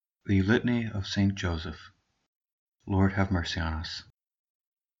The Litany of St. Joseph. Lord, have mercy on us.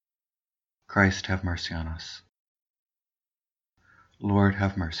 Christ, have mercy on us. Lord,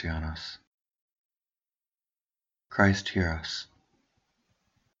 have mercy on us. Christ, hear us.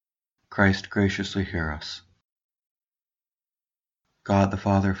 Christ, graciously hear us. God the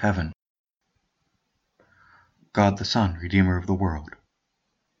Father of heaven, God the Son, Redeemer of the world,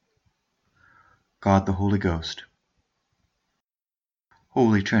 God the Holy Ghost,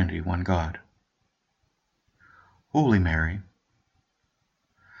 Holy Trinity, one God, Holy Mary,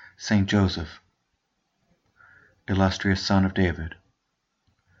 Saint Joseph, illustrious Son of David,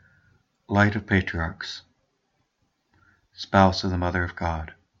 Light of Patriarchs, Spouse of the Mother of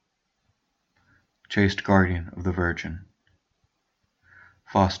God, chaste guardian of the Virgin,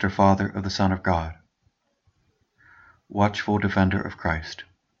 foster father of the Son of God, watchful defender of Christ,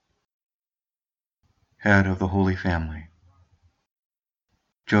 head of the Holy Family,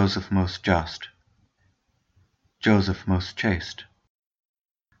 Joseph most just, Joseph most chaste,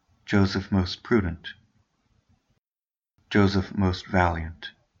 Joseph most prudent, Joseph most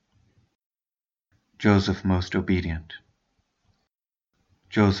valiant, Joseph most obedient,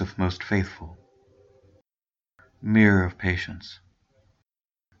 Joseph most faithful, mirror of patience,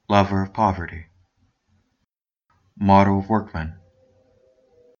 lover of poverty, model of workmen,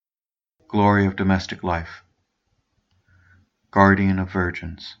 glory of domestic life, guardian of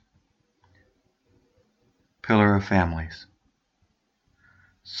virgins, pillar of families,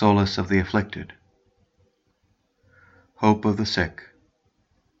 solace of the afflicted, hope of the sick,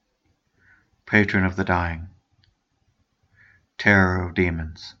 patron of the dying, terror of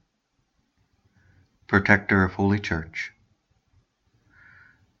demons, protector of Holy Church,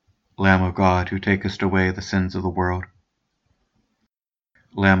 Lamb of God, who takest away the sins of the world,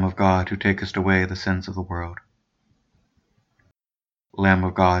 Lamb of God, who takest away the sins of the world, Lamb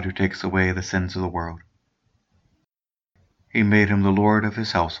of God, who takes away the sins of the world. He made him the Lord of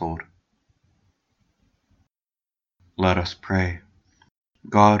his household. Let us pray.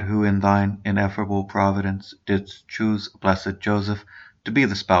 God, who in thine ineffable providence didst choose blessed Joseph to be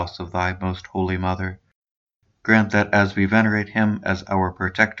the spouse of thy most holy mother, grant that as we venerate him as our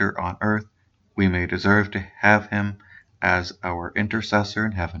protector on earth, we may deserve to have him as our intercessor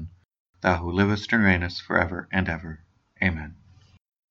in heaven, thou who livest and reignest forever and ever. Amen.